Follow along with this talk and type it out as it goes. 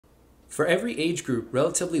For every age group,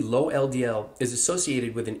 relatively low LDL is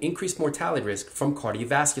associated with an increased mortality risk from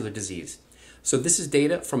cardiovascular disease. So this is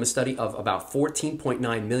data from a study of about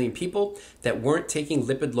 14.9 million people that weren't taking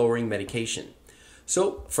lipid-lowering medication.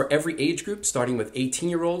 So for every age group, starting with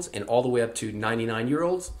 18-year-olds and all the way up to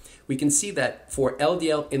 99-year-olds, we can see that for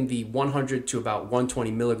LDL in the 100 to about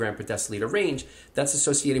 120 milligram per deciliter range, that's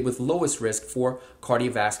associated with lowest risk for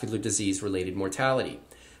cardiovascular disease-related mortality.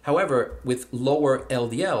 However, with lower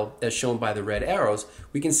LDL, as shown by the red arrows,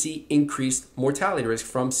 we can see increased mortality risk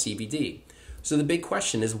from CVD. So the big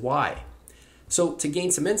question is why? So to gain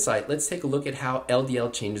some insight, let's take a look at how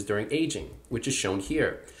LDL changes during aging, which is shown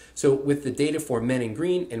here. So with the data for men in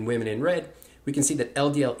green and women in red, we can see that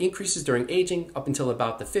LDL increases during aging up until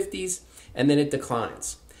about the 50s, and then it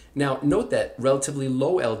declines. Now note that relatively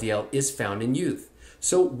low LDL is found in youth.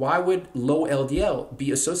 So why would low LDL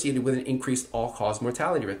be associated with an increased all-cause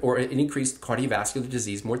mortality risk or an increased cardiovascular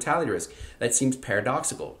disease mortality risk? That seems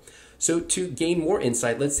paradoxical. So to gain more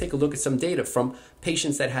insight, let's take a look at some data from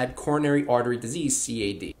patients that had coronary artery disease,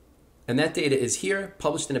 CAD. And that data is here,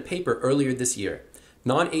 published in a paper earlier this year.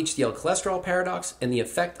 Non-HDL cholesterol paradox and the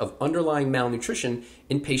effect of underlying malnutrition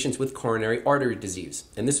in patients with coronary artery disease.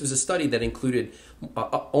 And this was a study that included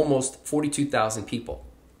almost 42,000 people.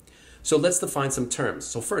 So let's define some terms.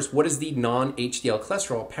 So first, what is the non-HDL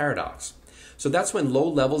cholesterol paradox? So that's when low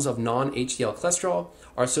levels of non-HDL cholesterol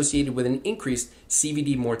are associated with an increased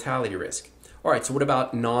CVD mortality risk. All right, so what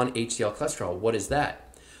about non-HDL cholesterol? What is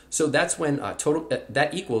that? So that's when that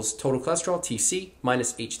equals total cholesterol, TC,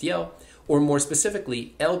 minus HDL, or more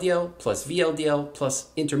specifically, LDL plus VLDL plus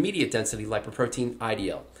intermediate density lipoprotein,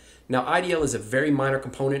 IDL. Now, IDL is a very minor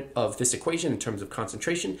component of this equation in terms of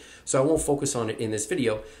concentration, so I won't focus on it in this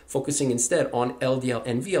video, focusing instead on LDL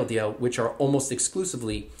and VLDL, which are almost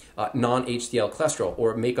exclusively non-HDL cholesterol,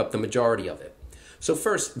 or make up the majority of it. So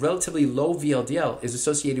first, relatively low VLDL is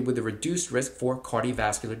associated with a reduced risk for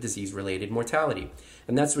cardiovascular disease-related mortality,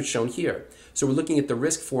 and that's what's shown here. So we're looking at the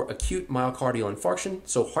risk for acute myocardial infarction,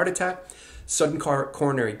 so heart attack, sudden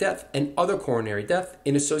coronary death, and other coronary death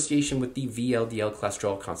in association with the VLDL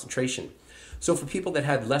cholesterol concentration. So for people that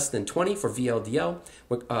had less than 20 for VLDL,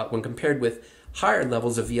 when compared with higher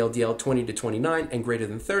levels of VLDL, 20 to 29 and greater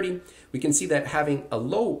than 30, we can see that having a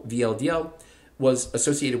low VLDL was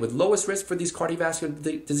associated with lowest risk for these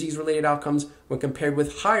cardiovascular disease-related outcomes when compared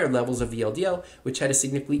with higher levels of VLDL, which had a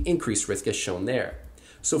significantly increased risk as shown there.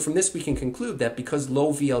 So from this, we can conclude that because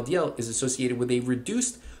low VLDL is associated with a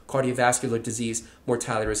reduced cardiovascular disease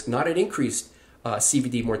mortality risk, not an increased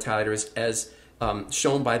CVD mortality risk as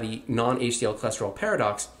shown by the non-HDL cholesterol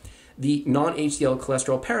paradox, the non-HDL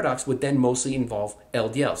cholesterol paradox would then mostly involve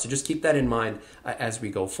LDL. So just keep that in mind as we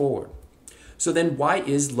go forward. So then why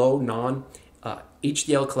is low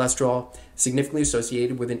non-HDL cholesterol significantly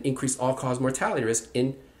associated with an increased all-cause mortality risk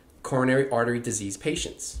in coronary artery disease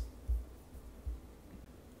patients?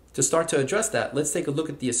 To start to address that, let's take a look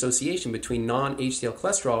at the association between non-HDL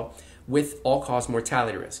cholesterol with all-cause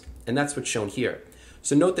mortality risk, and that's what's shown here.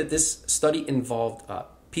 So note that this study involved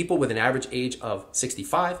people with an average age of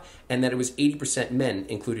 65 and that it was 80% men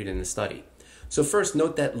included in the study. So first,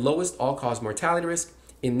 note that lowest all-cause mortality risk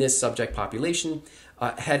in this subject population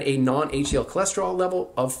had a non-HDL cholesterol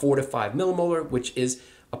level of 4 to 5 millimolar, which is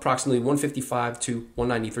approximately 155 to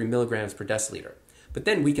 193 milligrams per deciliter. But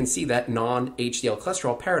then we can see that non-HDL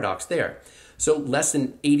cholesterol paradox there. So less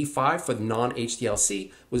than 85 for the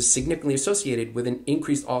non-HDL-C was significantly associated with an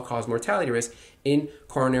increased all-cause mortality risk in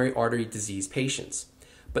coronary artery disease patients.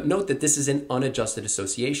 But note that this is an unadjusted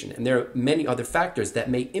association, and there are many other factors that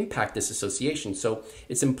may impact this association, so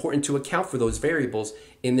it's important to account for those variables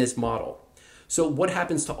in this model. So what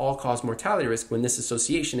happens to all-cause mortality risk when this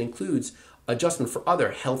association includes adjustment for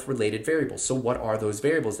other health-related variables? So what are those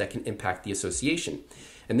variables that can impact the association?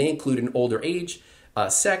 And they include an older age,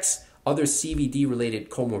 sex, other CVD-related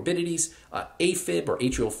comorbidities, AFib or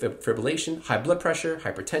atrial fibrillation, high blood pressure,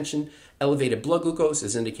 hypertension, elevated blood glucose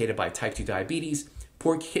is indicated by type 2 diabetes,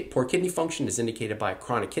 poor kidney function is indicated by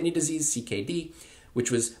chronic kidney disease, CKD, which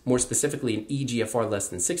was more specifically an eGFR less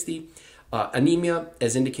than 60, anemia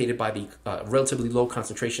is indicated by the relatively low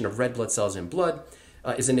concentration of red blood cells in blood,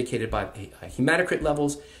 is indicated by hematocrit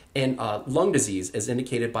levels, and lung disease is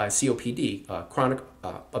indicated by COPD, chronic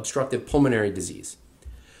obstructive pulmonary disease.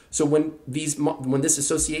 So when this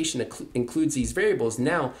association includes these variables,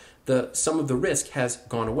 now the sum of the risk has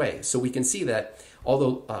gone away. So we can see that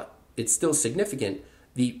although it's still significant,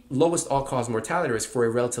 the lowest all-cause mortality risk for a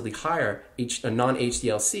relatively higher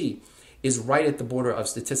non-HDL-C is right at the border of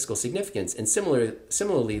statistical significance. And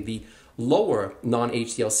similarly, the lower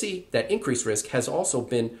non-HDL-C, that increased risk, has also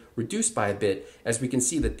been reduced by a bit, as we can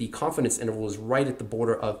see that the confidence interval is right at the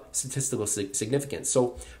border of statistical significance.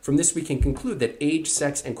 So from this, we can conclude that age,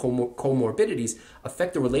 sex, and comorbidities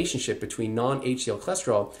affect the relationship between non-HDL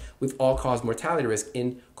cholesterol with all-cause mortality risk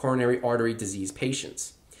in coronary artery disease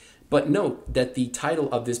patients. But note that the title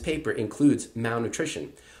of this paper includes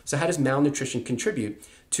malnutrition. So how does malnutrition contribute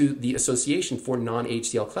to the association for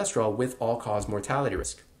non-HDL cholesterol with all-cause mortality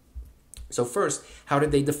risk? So first, how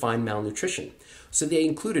did they define malnutrition? So they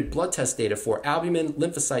included blood test data for albumin,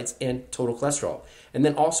 lymphocytes, and total cholesterol. And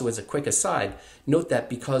then also, as a quick aside, note that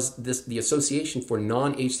because the association for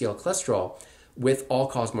non-HDL cholesterol with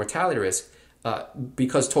all-cause mortality risk,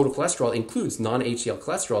 because total cholesterol includes non-HDL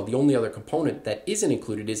cholesterol, the only other component that isn't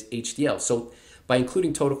included is HDL. So by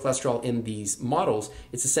including total cholesterol in these models,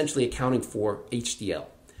 it's essentially accounting for HDL.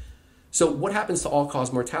 So what happens to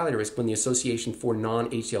all-cause mortality risk when the association for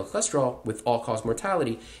non-HDL cholesterol with all-cause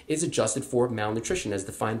mortality is adjusted for malnutrition as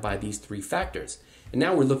defined by these three factors? And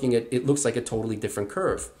now we're looking at, it looks like a totally different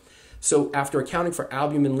curve. So after accounting for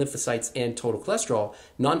albumin, lymphocytes, and total cholesterol,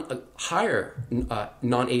 higher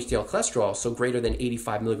non-HDL cholesterol, so greater than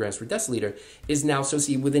 85 milligrams per deciliter, is now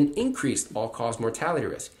associated with an increased all-cause mortality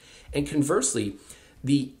risk. And conversely,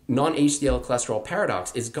 the non-HDL cholesterol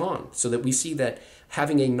paradox is gone, so that we see that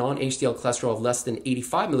having a non-HDL cholesterol of less than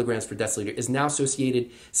 85 milligrams per deciliter is now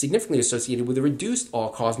significantly associated with a reduced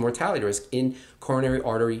all-cause mortality risk in coronary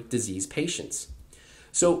artery disease patients.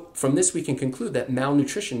 So from this, we can conclude that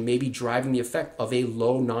malnutrition may be driving the effect of a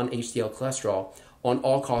low non-HDL cholesterol on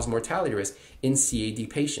all-cause mortality risk in CAD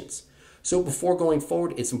patients. So before going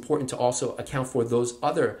forward, it's important to also account for those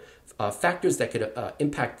other factors that could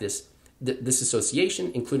impact this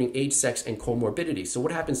association, including age, sex, and comorbidity. So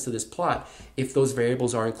what happens to this plot if those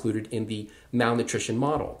variables are included in the malnutrition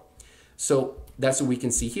model? So that's what we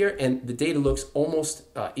can see here, and the data looks almost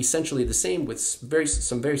essentially the same with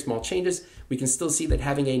some very small changes. We can still see that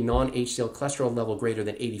having a non-HDL cholesterol level greater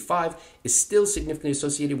than 85 is still significantly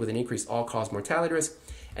associated with an increased all-cause mortality risk,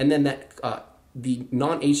 and then that the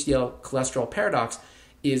non-HDL cholesterol paradox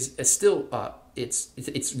is still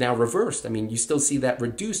it's now reversed. I mean, you still see that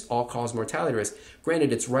reduced all-cause mortality risk.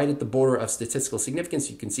 Granted, it's right at the border of statistical significance.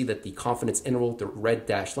 You can see that the confidence interval, the red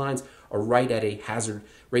dashed lines, are right at a hazard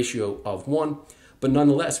ratio of 1. But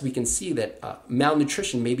nonetheless, we can see that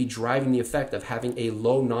malnutrition may be driving the effect of having a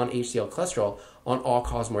low non-HDL cholesterol on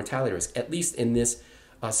all-cause mortality risk, at least in this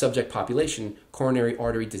subject population, coronary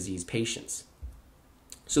artery disease patients.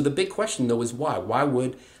 So the big question, though, is why? Why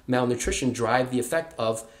would malnutrition drive the effect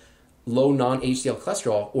of low non-HDL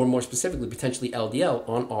cholesterol, or more specifically, potentially LDL,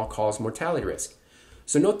 on all-cause mortality risk?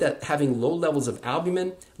 So note that having low levels of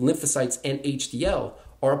albumin, lymphocytes, and HDL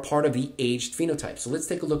are a part of the aged phenotype. So let's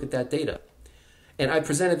take a look at that data. And I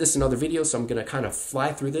presented this in other videos, so I'm going to kind of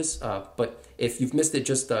fly through this. But if you've missed it,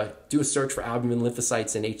 just do a search for albumin,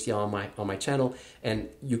 lymphocytes, and HDL on my channel, and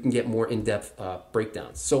you can get more in-depth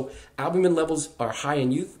breakdowns. So albumin levels are high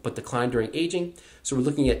in youth, but decline during aging. So we're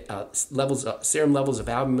looking at serum levels of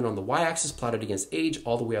albumin on the y-axis plotted against age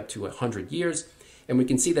all the way up to 100 years. And we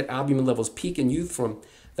can see that albumin levels peak in youth from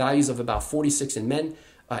values of about 46 in men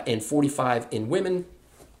and 45 in women,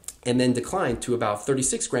 and then decline to about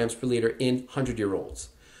 36 grams per liter in 100-year-olds.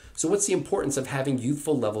 So what's the importance of having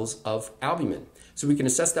youthful levels of albumin? So we can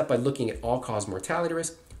assess that by looking at all-cause mortality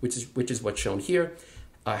risk, which is what's shown here.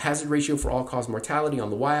 Hazard ratio for all-cause mortality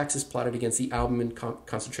on the y-axis plotted against the albumin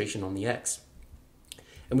concentration on the x.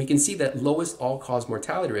 And we can see that lowest all-cause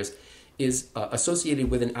mortality risk is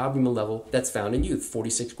associated with an albumin level that's found in youth,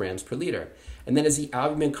 46 grams per liter. And then as the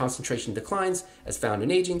albumin concentration declines, as found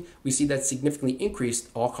in aging, we see that significantly increased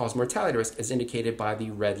all-cause mortality risk as indicated by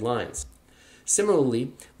the red lines.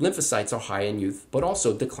 Similarly, lymphocytes are high in youth, but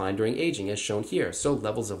also decline during aging, as shown here. So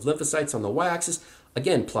levels of lymphocytes on the y-axis,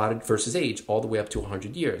 again plotted versus age, all the way up to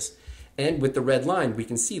 100 years. And with the red line, we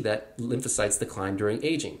can see that lymphocytes decline during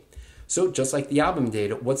aging. So just like the albumin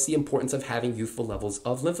data, what's the importance of having youthful levels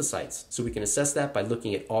of lymphocytes? So we can assess that by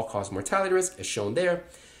looking at all-cause mortality risk, as shown there.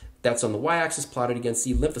 That's on the y-axis plotted against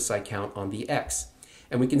the lymphocyte count on the x.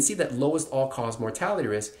 And we can see that lowest all-cause mortality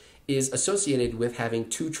risk is associated with having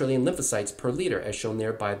 2 trillion lymphocytes per liter, as shown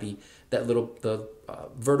there by the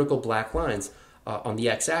vertical black lines on the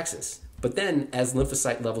x-axis. But then, as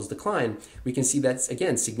lymphocyte levels decline, we can see that's,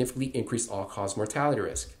 again, significantly increased all-cause mortality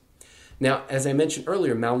risk. Now, as I mentioned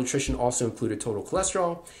earlier, malnutrition also included total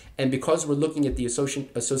cholesterol, and because we're looking at the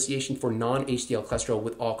association for non-HDL cholesterol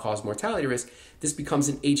with all-cause mortality risk, this becomes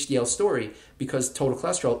an HDL story because total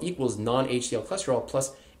cholesterol equals non-HDL cholesterol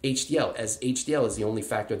plus HDL, as HDL is the only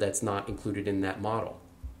factor that's not included in that model.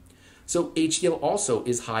 So HDL also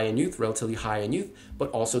is high in youth, relatively high in youth,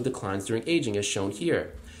 but also declines during aging as shown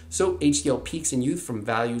here. So HDL peaks in youth from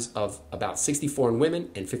values of about 64 in women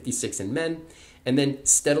and 56 in men, and then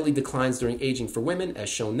steadily declines during aging for women as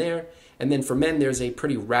shown there. And then for men, there's a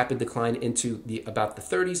pretty rapid decline into about the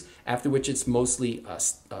 30s, after which it's mostly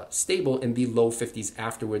stable in the low 50s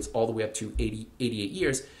afterwards, all the way up to 88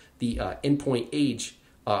 years, the endpoint age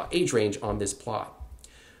range on this plot.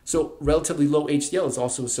 So relatively low HDL is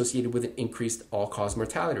also associated with an increased all-cause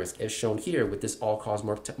mortality risk, as shown here with this all-cause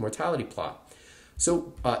mortality plot.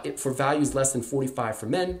 So for values less than 45 for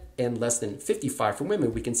men and less than 55 for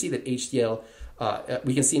women, we can see that HDL,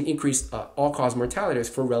 we can see an increased all-cause mortality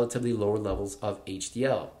risk for relatively lower levels of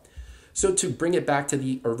HDL. So to bring it back to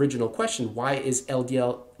the original question, why is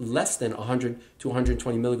LDL less than 100 to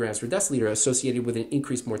 120 milligrams per deciliter associated with an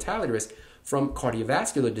increased mortality risk from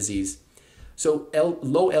cardiovascular disease? So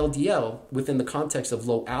low LDL within the context of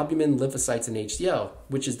low albumin, lymphocytes, and HDL,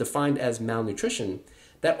 which is defined as malnutrition,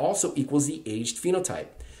 that also equals the aged phenotype.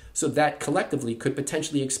 So that collectively could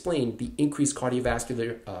potentially explain the increased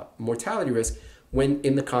cardiovascular mortality risk when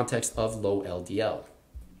in the context of low LDL.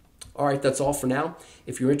 All right, that's all for now.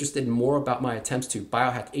 If you're interested in more about my attempts to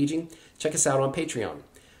biohack aging, check us out on Patreon.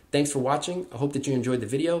 Thanks for watching. I hope that you enjoyed the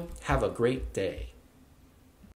video. Have a great day.